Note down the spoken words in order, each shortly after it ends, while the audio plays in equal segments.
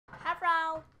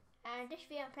And this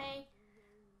video I'm playing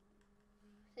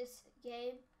this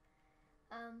game.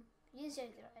 Usually,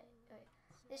 wait.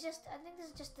 It's just, I think this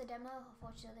is just the demo,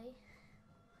 unfortunately.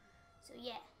 So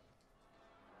yeah.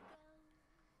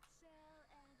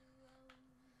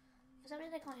 For some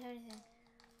reason I can't hear anything.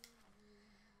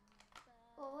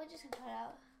 Well, we're just gonna try it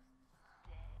out.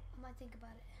 I might think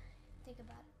about it.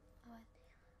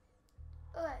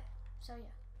 Alright, so yeah.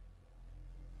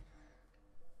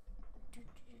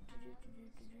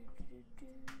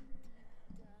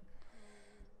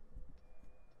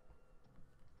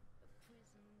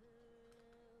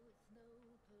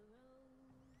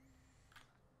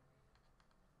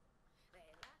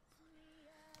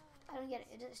 I don't get it.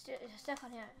 It's stuff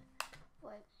on here.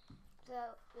 Wait.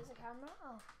 There's a camera.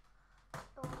 Oh,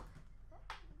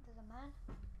 there's a man.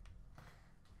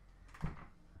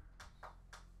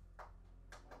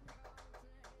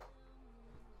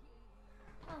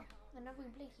 Oh, whenever we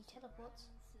blink, he teleports.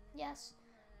 Yes.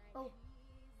 Oh,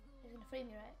 he's gonna free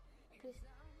me, right? Please.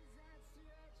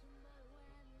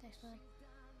 Thanks, man.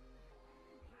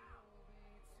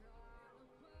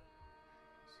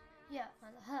 Yeah,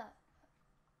 man, her.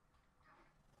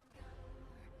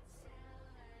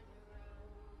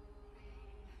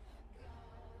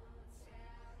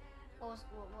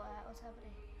 What's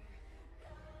happening?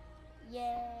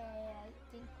 Yeah, I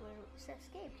think we're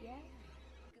escaped, yeah?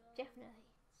 Definitely.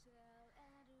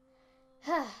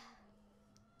 I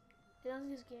don't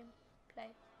think this gameplay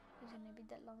is gonna be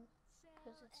that long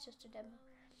because it's just a demo.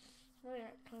 Maybe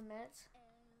like 20 minutes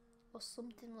or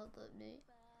something like that, mate.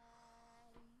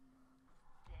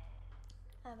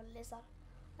 I have a miser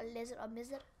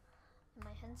in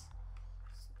my hands.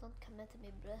 So don't come into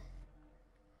me, bruh.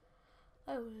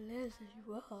 I will laser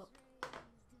you up.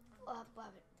 What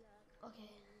happened?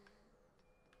 Okay.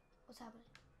 What's happening?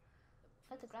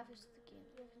 I like the graphics of the game.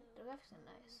 The graphics are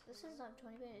nice. This is not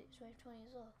 2020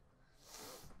 as well.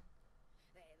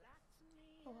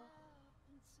 Oh wow.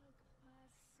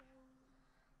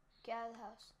 Get out of the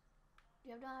house.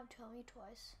 You don't have to tell me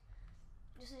twice.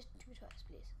 Just say to me twice,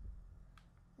 please.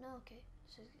 No, okay.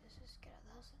 Let's just get out of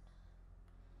the house then.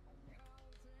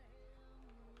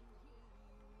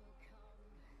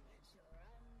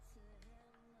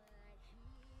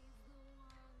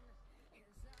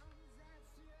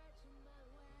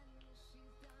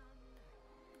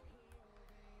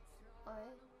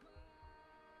 Alright.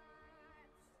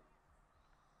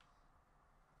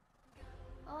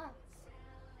 Oh wow.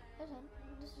 Listen,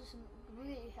 this is some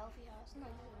really healthy house. No,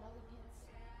 there's another here.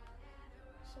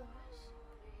 So nice.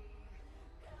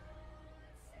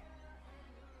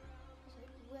 It's a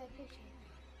weird picture.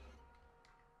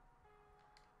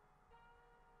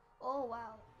 Oh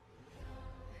wow.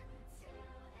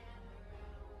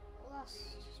 Well, that's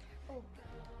just, oh.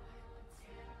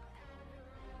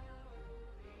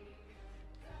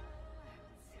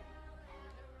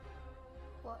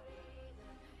 What?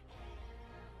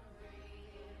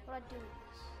 What do I do with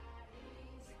this?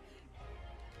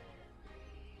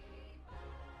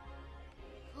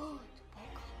 Oh, it's a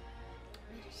book.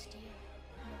 I need to steal.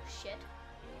 No shit.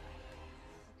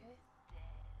 Okay.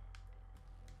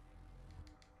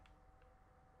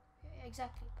 Yeah,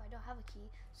 exactly, but I don't have a key,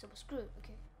 so we're screwed.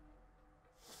 Okay.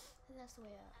 And that's the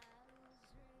way out.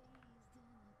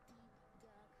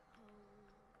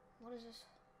 What is this?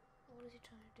 What is he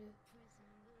trying to do?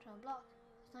 Trying to block?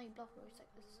 It's not even block, bro. It's like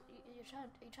this. You're trying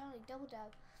to like double dab,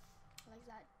 like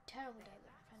that terrible dab that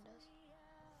my friend does.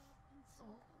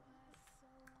 Oh.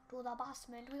 To the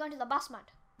basement. We're going to the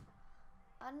basement.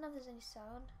 I don't know if there's any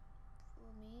sound for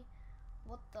me.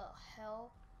 What the hell?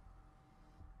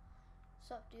 What's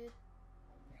up, dude?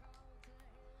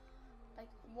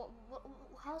 Like,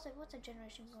 how's it? What's a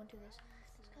generation going to this?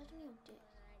 This guy doesn't even dig.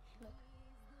 Look.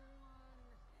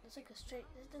 It's like a straight.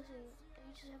 This doesn't.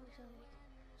 You just have something like.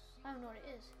 I don't know what it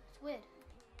is. It's weird.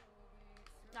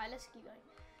 Alright, let's keep going.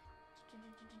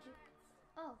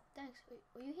 Oh, thanks. Wait,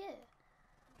 were you here?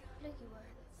 I think you were.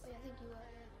 Oh yeah, I think you were.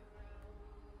 Yeah.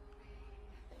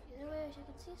 Is there a way I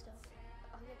can see stuff?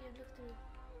 I'll get you to look through.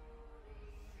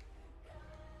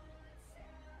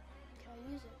 Can I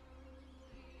use it?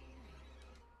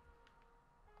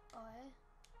 Oh yeah.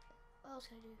 What else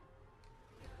can I do?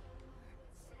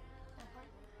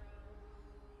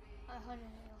 I can't do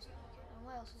anything else. Okay, and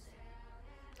what else is there?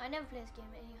 I never play this game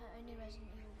any Resident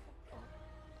Evil before.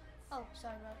 Oh,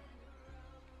 sorry, bro.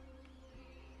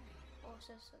 Oh, it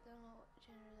says, I don't know what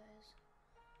genre that is.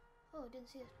 Oh, I didn't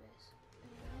see this place.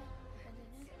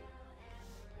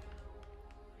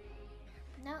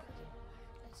 No, okay.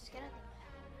 Let's just get out there.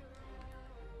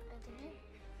 Anything new?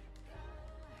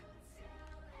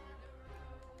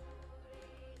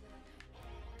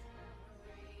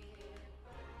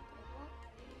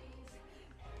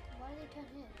 turn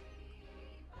here?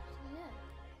 Something there.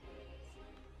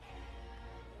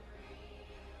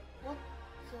 What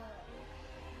the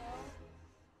hell?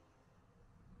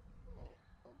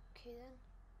 Oh, okay then.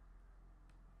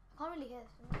 I can't really hear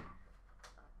this.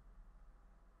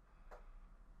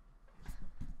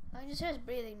 I can just hear us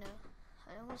breathing now.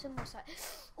 I'm gonna sit more side.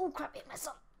 Oh crap, hit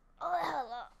myself. Oh the hell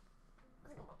up.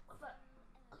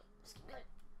 Let's keep going.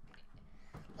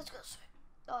 Let's go this way.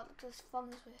 Oh look, there's fog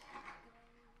this way.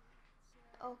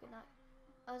 Oh good night.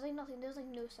 I was like nothing, there was like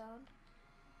no sound.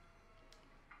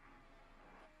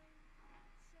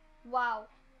 Wow.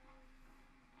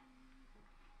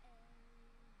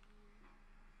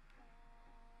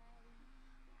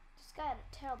 This guy had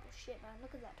a terrible shit, man.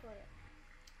 Look at that toilet.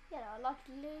 He had a lot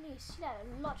to release. He had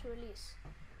a lot to release.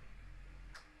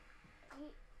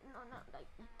 No, like,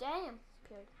 damn.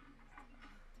 Period.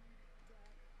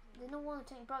 There's no one in the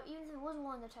tank, bro. Even if there was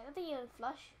one in the tank, I think he would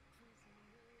flush.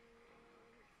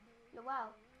 Yeah,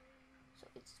 wow. So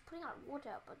it's putting out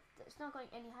water, but it's not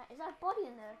going any higher. Is that a body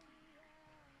in there?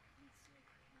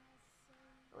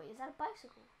 Wait, is that a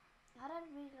bicycle? How did I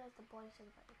realize the body said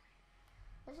the bicycle?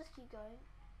 Let's just keep going.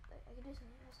 Like, I can do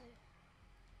something. Let's say.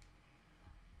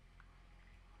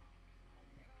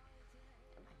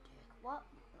 My dick. What?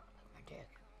 Not like my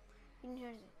dick. You didn't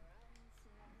hear anything.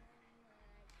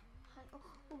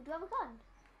 Oh, do I have a gun?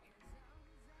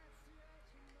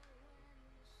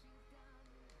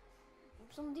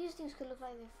 Some of these things could look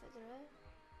like they fit the road.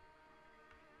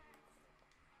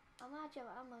 I'm actually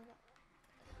have ammo.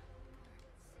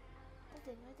 That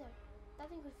thing right there. That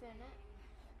thing could fit in it.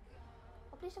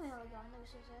 Oh, please tell me how a gun. That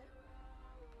was so sad.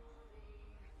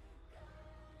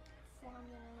 400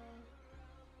 ammo.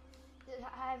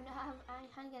 I have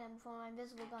handgun ammo for my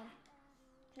invisible gun.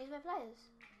 Can you use my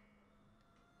pliers?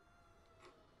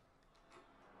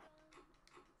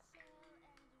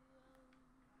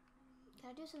 Can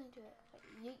I do something to it? Like,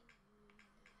 yeet.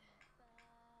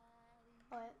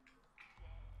 Alright.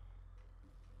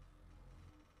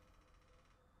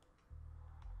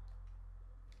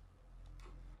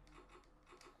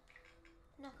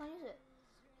 No, I can't use it.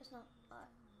 It's not.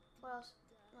 What else?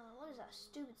 What is that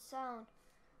stupid sound?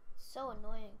 It's so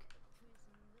annoying.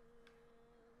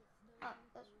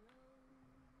 That's.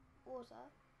 What was that?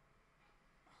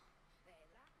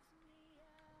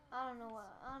 I don't know where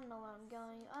I'm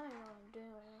going. I don't know what I'm doing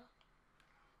right now.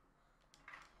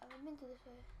 I haven't been to this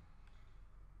way.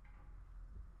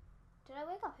 Did I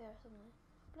wake up here or something?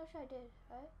 I'm pretty sure I did,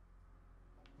 right?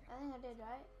 I think I did,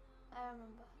 right? I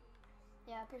remember.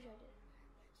 Yeah, I'm pretty sure I did.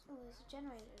 Oh, there's a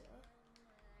generator though.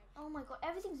 Oh my god,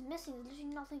 everything's missing. There's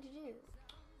literally nothing to do.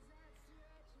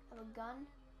 I have a gun.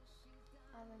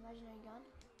 I have an imaginary gun.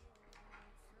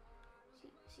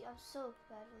 See, I'm so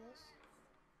prepared for this.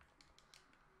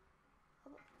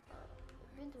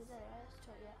 I've been through there, right? Let's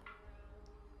try, yeah.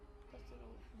 That's the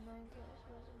annoying place.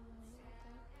 Where's the annoying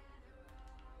thing?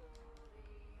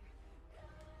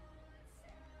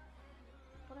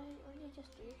 What did I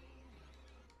just do?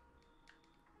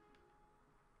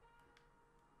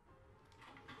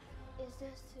 Is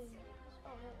this to...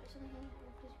 Oh, there's something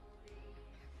here. Please.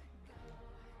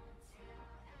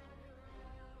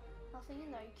 Nothing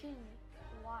in there. Are you kidding me?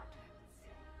 What?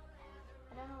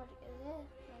 I don't know what to... Is it?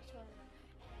 That's what...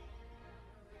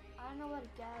 I don't know where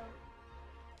to go.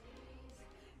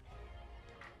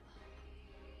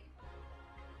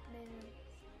 Maybe.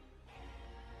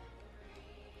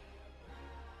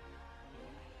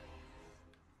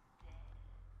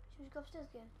 Should we go upstairs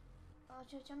again? I'm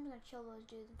just gonna chill those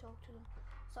dudes and talk to them.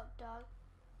 What's up, dog?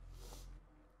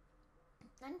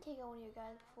 I didn't take out one of your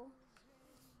guys before.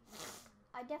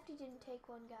 I definitely didn't take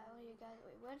one of your guys.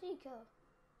 Wait, where did he go?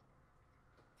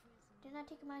 Didn't I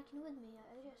take a mannequin with me?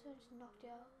 I just knocked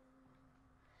it out.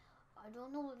 I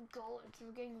don't know where to go. It's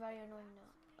getting very annoying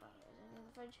now. Is there anything in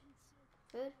the fridge?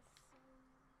 Food?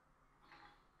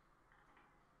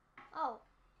 Oh.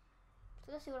 So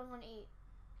let's see what I'm gonna eat.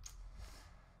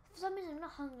 For some reason I'm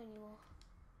not hungry anymore.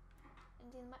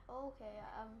 Anything okay,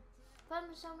 for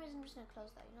some reason I'm just gonna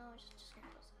close that, you know, I'm just gonna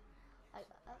close that.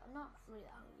 I'm not really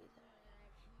that hungry either.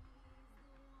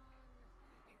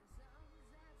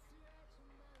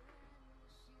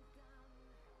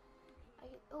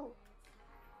 Oh.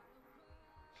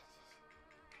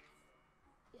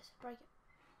 Yes, break it.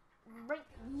 Break.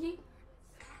 Yeet.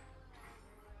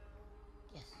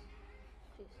 Yes.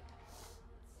 Please.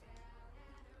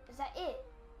 Is that it?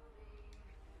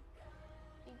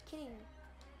 Are you kidding me?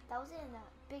 That was it in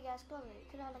that big ass closet. You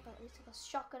could have like at least like a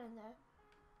shotgun in there.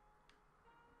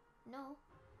 No.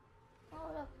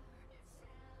 Oh, look.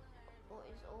 What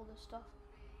is all this stuff?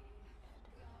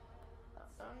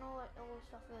 I don't know what all this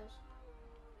stuff is.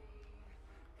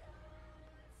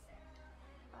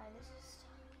 Alright,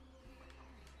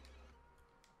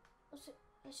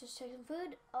 let's just take some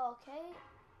food. Okay.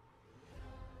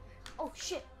 Oh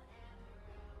shit!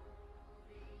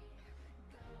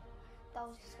 That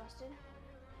was disgusting.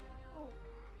 Oh.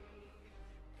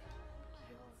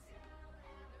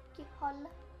 Keep hol.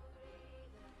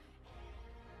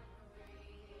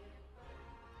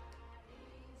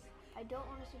 I don't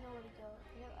honestly know where to go.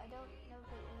 I don't never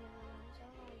played any of the ones. I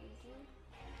don't know what you do.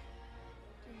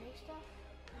 Do you make stuff?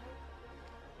 Nope.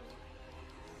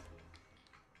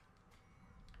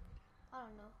 I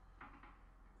don't know.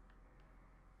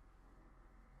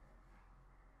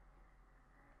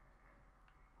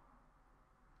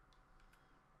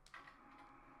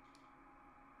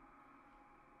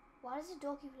 Why does the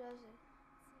door keep closing?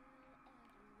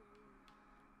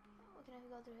 Oh, can I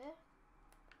go through here?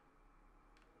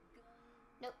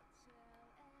 Nope.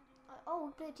 Oh,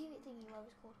 we play a TV thingy, whatever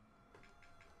it's called.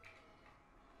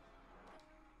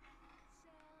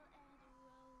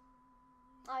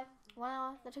 Alright, 1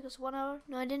 hour. That took us 1 hour.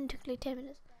 No, it didn't. It took like 10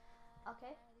 minutes.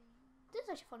 Okay. This is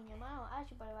actually fun game. I don't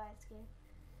actually buy this game.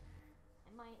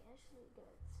 I might actually get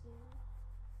it soon.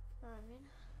 You know what I mean?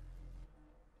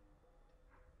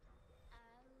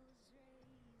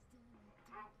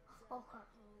 Oh crap.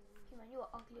 Okay, man, you are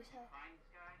ugly as hell. I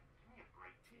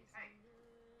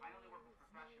only work with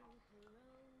professionals.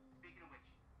 Speaking of which,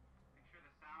 make sure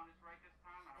the sound is right this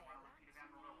time. I don't want to repeat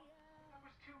of Amarillo. That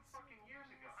was 2 fucking years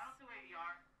ago. I don't do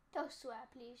ADR. Don't swear,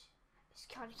 please. Just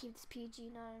kind of keep this PG,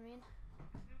 you know what I mean?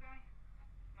 This new guy?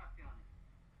 Not feeling it.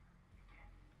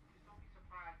 Again, just don't be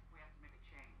surprised if we have to make a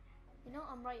change. You know,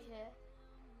 I'm right here.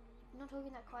 I'm not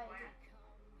talking that quietly.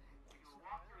 You'll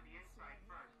walk through the inside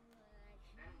first.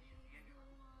 Then we should be into it.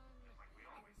 Just like we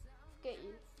always do. Forget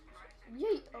you.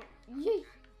 Yeet! Oh, yeet!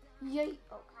 Yeet!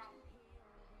 Oh.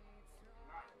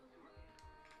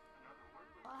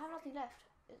 I have nothing left.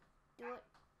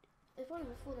 It's probably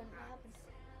before then that happened.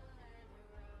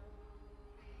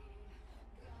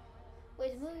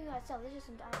 Wait, it's moving by itself. This is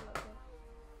some dialogue here.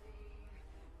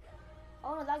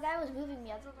 Oh no, that guy was moving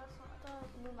me. I thought I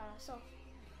was moving by myself.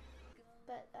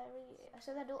 But I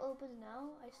said that door opens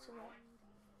now. I swear.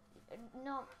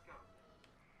 No.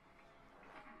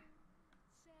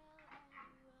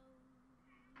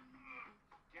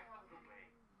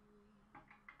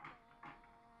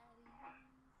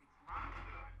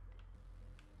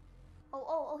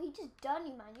 Oh, he just done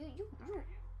you, man. You.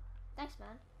 Thanks,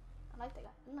 man. I like that guy.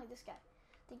 I don't like this guy. I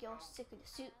think you're all sick with the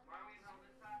suit.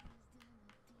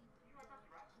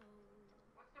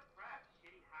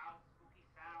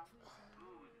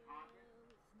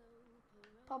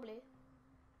 Probably.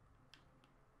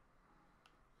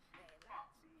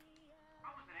 I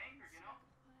wasn't anchored, you know?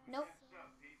 Nope.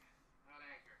 Not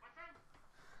anchored. What's that?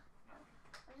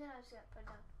 I just got put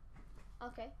down.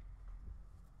 Okay.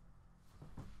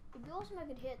 It'd be awesome if I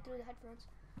could hear it through the headphones.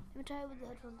 Let me try it with the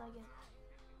headphones again.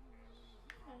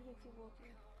 I can keep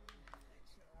walking.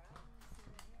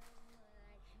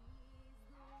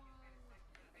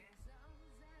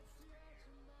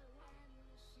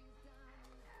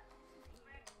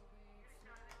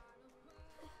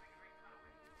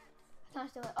 I can't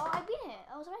still. Oh, I've been here.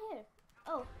 I was right here.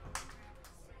 Oh.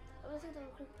 I was thinking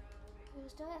it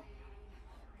was still here.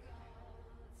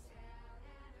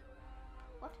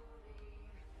 What?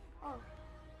 Oh.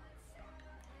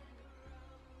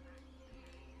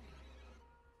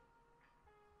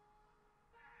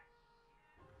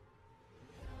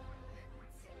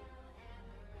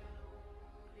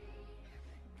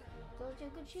 Those are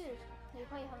good shoes. They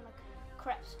probably have like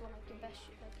crepes or like your best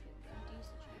shoes, like your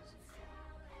decent shoes.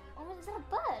 Oh, is that a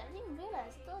bird? I didn't even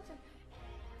realize. I thought it's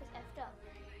effed up.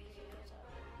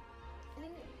 I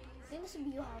think this would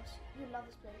be your house. You would love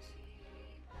this place.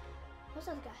 Where's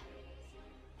the other guy?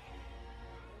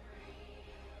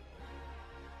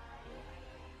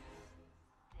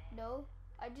 No,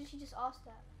 she just asked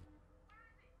that.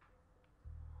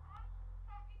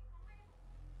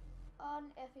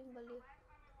 Uneffing believe.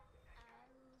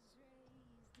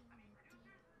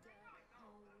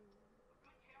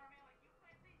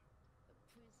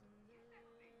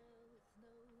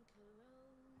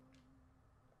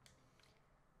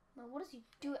 Man, what does he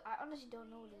do? I honestly don't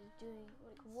know what he's doing.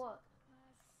 Like what?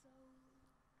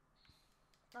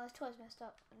 Oh, his toy's messed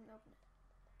up. I didn't open it.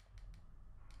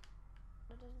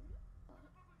 That doesn't.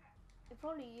 It's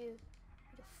probably you.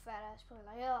 Your fat ass. Probably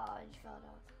like, oh, I just fell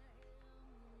down.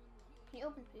 Can you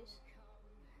open, please?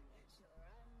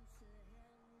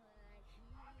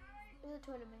 Where's the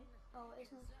toilet, mate? Oh,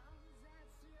 it's not.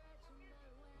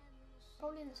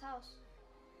 Probably in this house.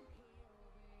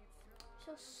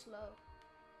 So slow.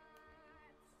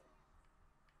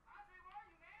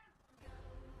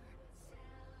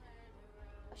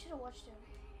 I should have watched it.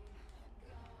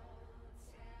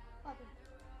 What happened?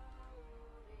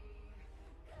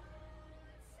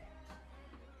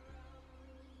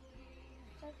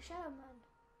 It's like a shadow man.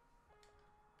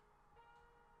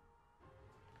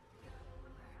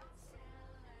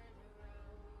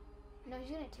 No,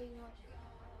 he's gonna take much.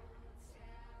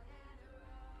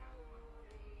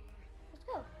 Let's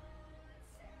go.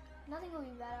 Nothing will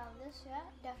be bad out of this, yeah?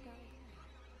 Definitely.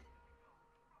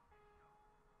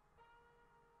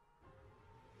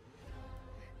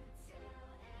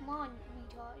 Come on,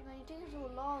 retard. Man, you're taking so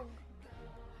long.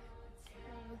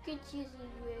 Man, you get cheesy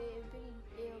way, pretty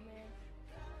ill, man.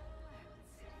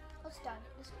 Let's done.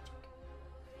 Let's go check.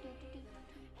 Can't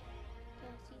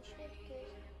see shit,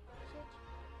 cause shit.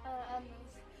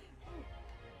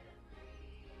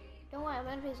 Don't worry, I'm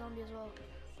gonna play zombie as well.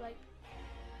 Like,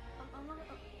 I'm not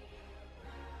gonna.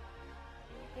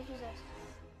 It's just this.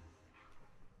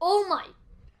 Oh my!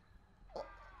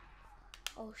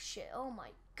 Oh shit! Oh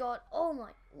my god! Oh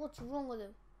my! What's wrong with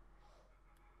him?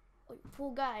 Oh, you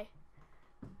poor guy.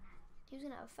 He's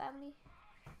gonna have a family.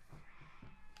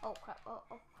 Oh crap! Oh,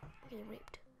 getting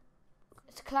raped.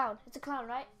 It's a clown. It's a clown,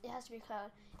 right? It has to be a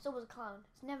clown. It's always a clown.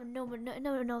 It's never no one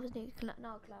knows his name. Not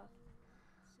a clown.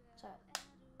 Sorry.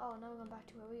 Oh, now we're going back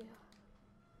to where we are.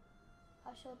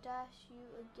 I shall dash you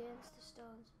against the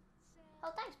stones.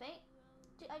 Oh, thanks, mate.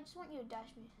 I just want you to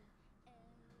dash me.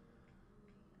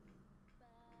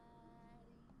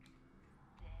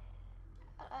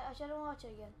 I don't watch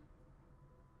it again.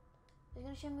 It's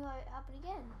gonna show me what happened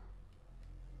again.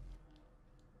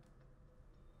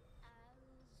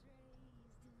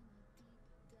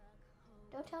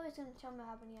 Don't tell me it's gonna tell me what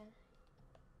happened again.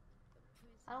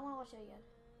 I don't wanna watch it again.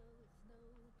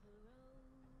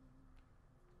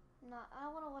 No, I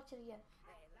don't wanna watch it again.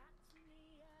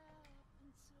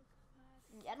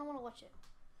 I don't wanna watch it.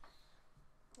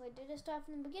 Wait, did it start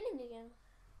from the beginning again?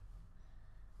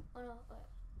 Oh no, wait.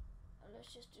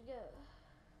 Let's just go.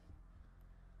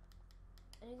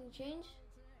 Anything change?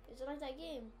 Is it like that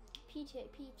game? PT.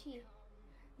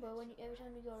 But when every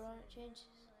time you go around it changes.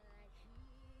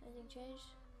 Anything changed?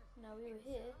 Now we were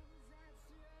here.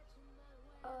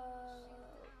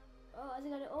 Oh, I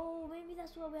think I know. Oh, maybe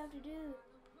that's what we have to do.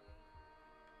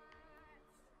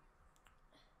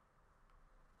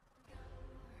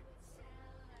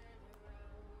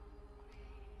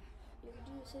 You have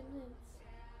to do the same thing.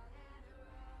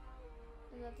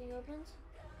 And that thing opens.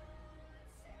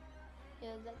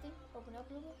 Yeah, that thing open up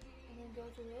a little, and then go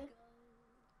to here.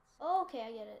 Oh, okay,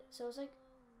 I get it. So it's like.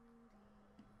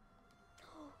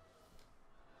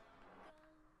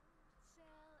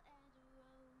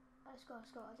 Let's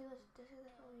go. I think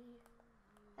that's all we need.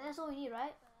 And that's all we need,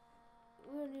 right?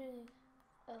 We don't need anything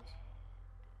else.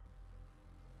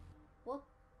 What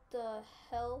the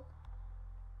hell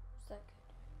is that?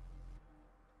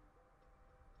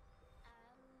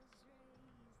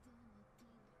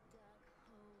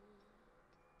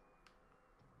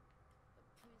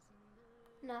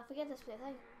 Nah, forget this place.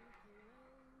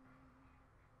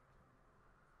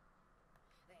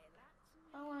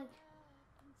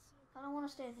 I don't wanna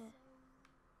stay in here.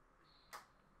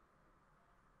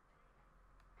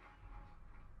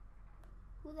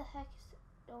 Who the heck is it?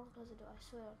 Don't close the door, I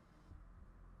swear.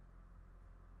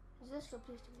 Is this for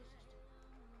please to be just?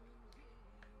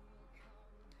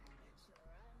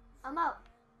 I'm out.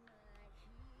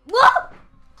 Whoa!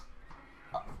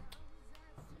 Oh.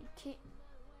 You can't.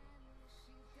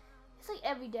 It's like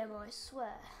every demo, I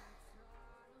swear.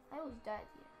 I always die at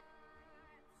the end.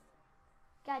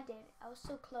 God damn it, I was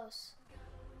so close.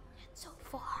 Yet so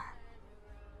far.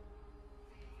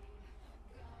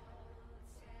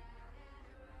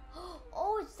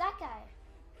 Oh, it's that guy.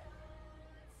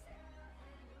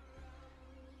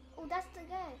 Oh, that's the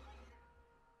guy.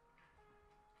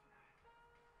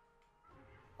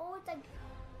 Oh, it's like.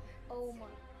 Oh my.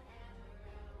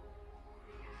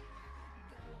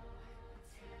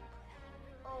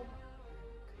 Oh my.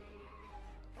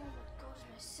 Oh my gosh,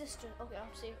 my sister. Okay,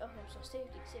 I'm safe. Okay, I'm so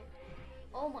safety.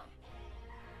 Oh my.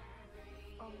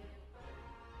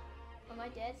 Am I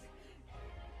dead?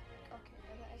 Okay,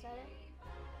 is that it?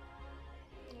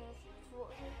 Well,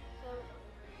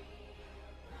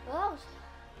 that was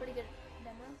pretty good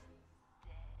demo.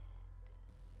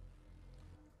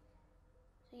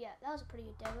 So yeah, that was a pretty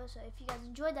good demo. So if you guys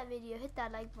enjoyed that video, hit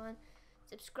that like button,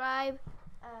 subscribe,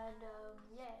 and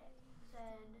yeah,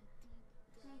 and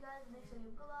see you guys next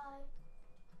video. Goodbye.